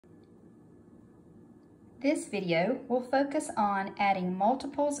This video will focus on adding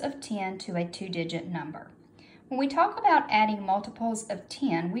multiples of 10 to a two-digit number. When we talk about adding multiples of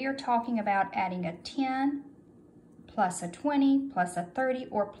 10, we are talking about adding a 10 plus a 20 plus a 30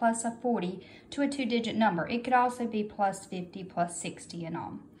 or plus a 40 to a two-digit number. It could also be plus 50 plus 60 and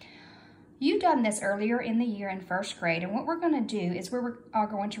on. You've done this earlier in the year in first grade, and what we're going to do is we are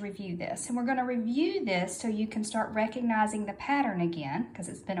going to review this. And we're going to review this so you can start recognizing the pattern again, because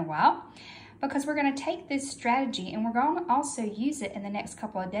it's been a while. Because we're going to take this strategy and we're going to also use it in the next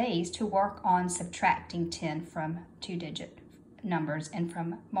couple of days to work on subtracting 10 from two-digit numbers and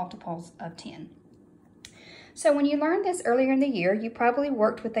from multiples of 10. So when you learned this earlier in the year, you probably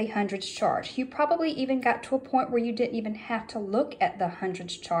worked with a hundreds chart. You probably even got to a point where you didn't even have to look at the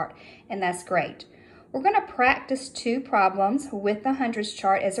hundreds chart, and that's great. We're going to practice two problems with the hundreds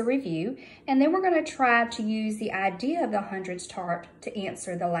chart as a review, and then we're going to try to use the idea of the hundreds chart to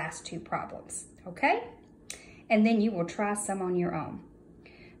answer the last two problems, okay? And then you will try some on your own.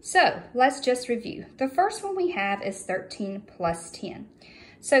 So let's just review. The first one we have is 13 plus 10.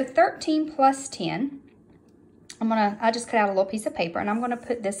 So 13 plus 10, I just cut out a little piece of paper and I'm going to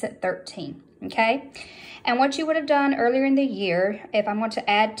put this at 13, okay? And what you would have done earlier in the year, if I'm going to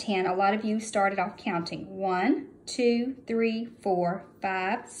add 10, a lot of you started off counting 1, 2, 3, 4,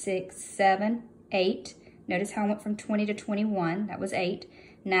 5, 6, 7, 8. Notice how I went from 20 to 21. That was 8,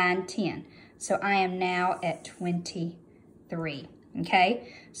 9, 10. So I am now at 23,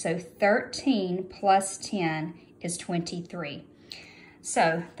 okay? So 13 plus 10 is 23.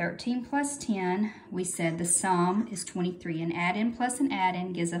 So 13 plus 10, we said the sum is 23. An add-in plus an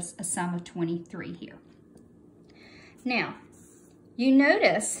add-in gives us a sum of 23 here. Now, you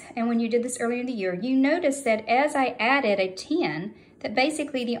notice, and when you did this earlier in the year, you notice that as I added a 10, that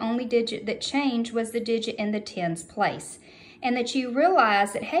basically the only digit that changed was the digit in the tens place. And that you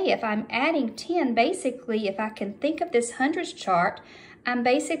realize that, hey, if I'm adding 10, basically, if I can think of this hundreds chart, I'm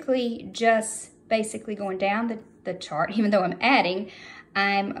basically going down the chart, even though I'm adding,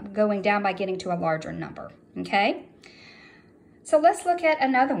 I'm going down by getting to a larger number, okay? So let's look at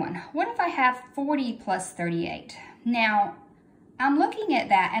another one. What if I have 40 plus 38? Now, I'm looking at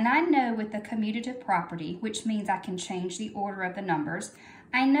that, and I know with the commutative property, which means I can change the order of the numbers,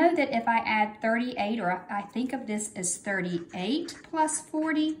 I know that if I add 38, or I think of this as 38 plus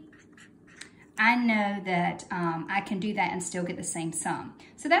 40, I know that I can do that and still get the same sum.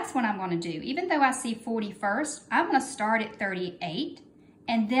 So that's what I'm going to do. Even though I see 40 first, I'm going to start at 38,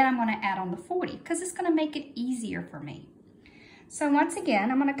 and then I'm going to add on the 40, because it's going to make it easier for me. So once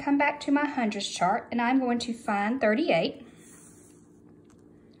again, I'm going to come back to my hundreds chart, and I'm going to find 38.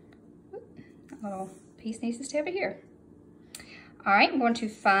 That little piece needs to stay over here. All right, I'm going to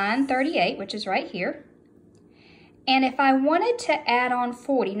find 38, which is right here. And if I wanted to add on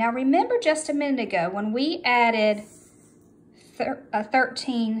 40, now remember just a minute ago when we added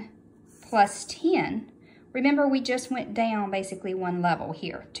 13 plus 10, remember we just went down basically one level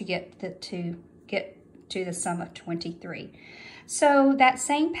here to get to the sum of 23. So that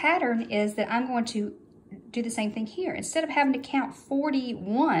same pattern is that I'm going to do the same thing here. Instead of having to count 40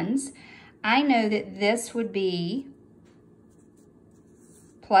 ones, I know that this would be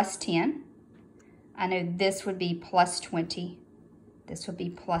plus 10. I know this would be plus 20, this would be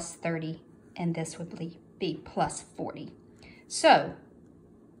plus 30, and this would be plus 40. So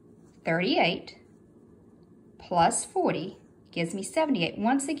 38 plus 40 gives me 78.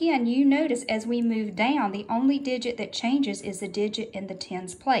 Once again, you notice as we move down, the only digit that changes is the digit in the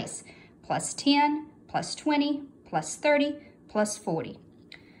tens place. Plus 10, plus 20, plus 30, plus 40.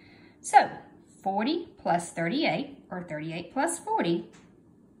 So 40 plus 38, or 38 plus 40,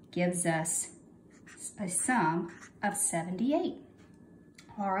 gives us a sum of 78.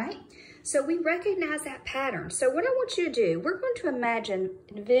 All right, so we recognize that pattern. So what I want you to do, we're going to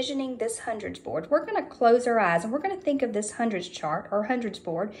envisioning this hundreds board. We're going to close our eyes and we're going to think of this hundreds chart or hundreds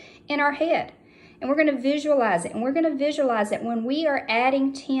board in our head. And we're going to visualize it. And we're going to visualize that when we are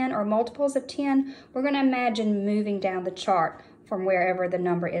adding 10 or multiples of 10, we're going to imagine moving down the chart from wherever the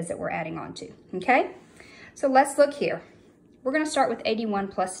number is that we're adding on to, okay? So let's look here. We're going to start with 81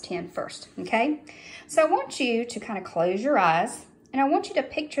 plus 10 first, okay? So I want you to kind of close your eyes, and I want you to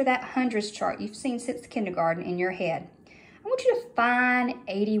picture that hundreds chart you've seen since kindergarten in your head. I want you to find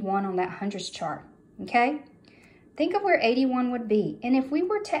 81 on that hundreds chart, okay? Think of where 81 would be. And if we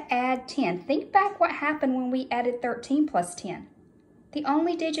were to add 10, think back what happened when we added 13 plus 10. The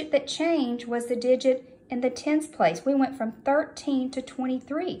only digit that changed was the digit in the tens place. We went from 13 to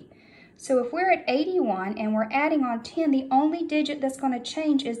 23. So if we're at 81 and we're adding on 10, the only digit that's going to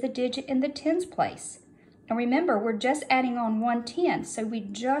change is the digit in the tens place. And remember, we're just adding on one 10, so we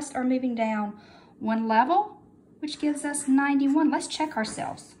just are moving down one level, which gives us 91. Let's check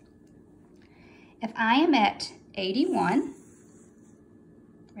ourselves. If I am at 81,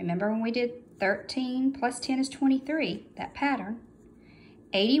 remember when we did 13 plus 10 is 23, that pattern,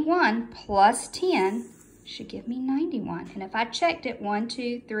 81 plus 10 should give me 91. And if I checked it, 1,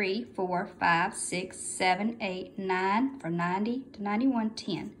 2, 3, 4, 5, 6, 7, 8, 9, from 90 to 91,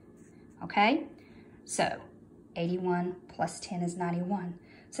 10. Okay? So 81 plus 10 is 91.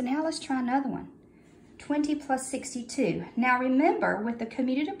 So now let's try another one. 20 plus 62. Now remember, with the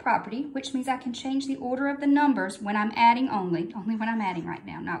commutative property, which means I can change the order of the numbers when I'm adding only when I'm adding right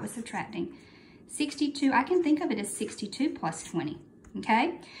now, not with subtracting. 62, I can think of it as 62 plus 20,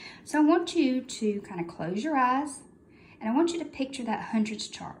 okay? So I want you to kind of close your eyes, and I want you to picture that hundreds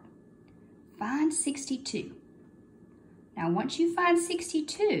chart. Find 62. Now once you find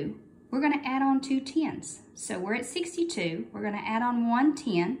 62, we're gonna add on 2 tens. So we're at 62, we're gonna add on 1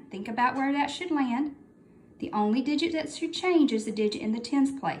 10. Think about where that should land. The only digit that should change is the digit in the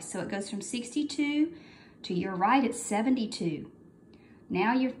tens place. So it goes from 62 to your right, it's 72.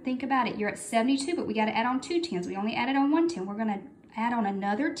 Now you think about it, you're at 72, but we gotta add on 2 tens. We only added on 1 10. We're gonna add on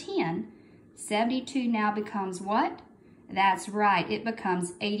another 10. 72 now becomes what? That's right, it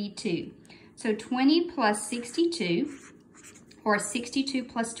becomes 82. So 20 plus 62, or 62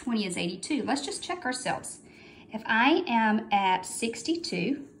 plus 20 is 82. Let's just check ourselves. If I am at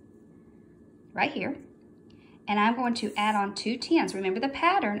 62, right here, and I'm going to add on 2 tens. Remember the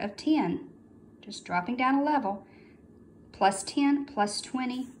pattern of 10, just dropping down a level. Plus 10 plus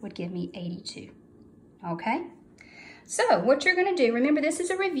 20 would give me 82, okay? So what you're gonna do, remember this is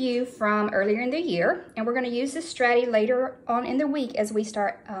a review from earlier in the year, and we're gonna use this strategy later on in the week as we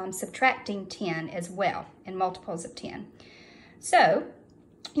start subtracting 10 as well, and multiples of 10. So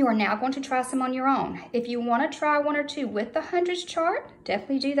you are now going to try some on your own. If you wanna try 1 or 2 with the hundreds chart,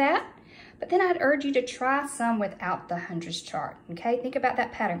 definitely do that. But then I'd urge you to try some without the hundreds chart, okay? Think about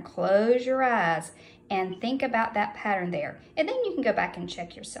that pattern. Close your eyes and think about that pattern there. And then you can go back and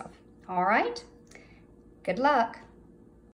check yourself, all right? Good luck.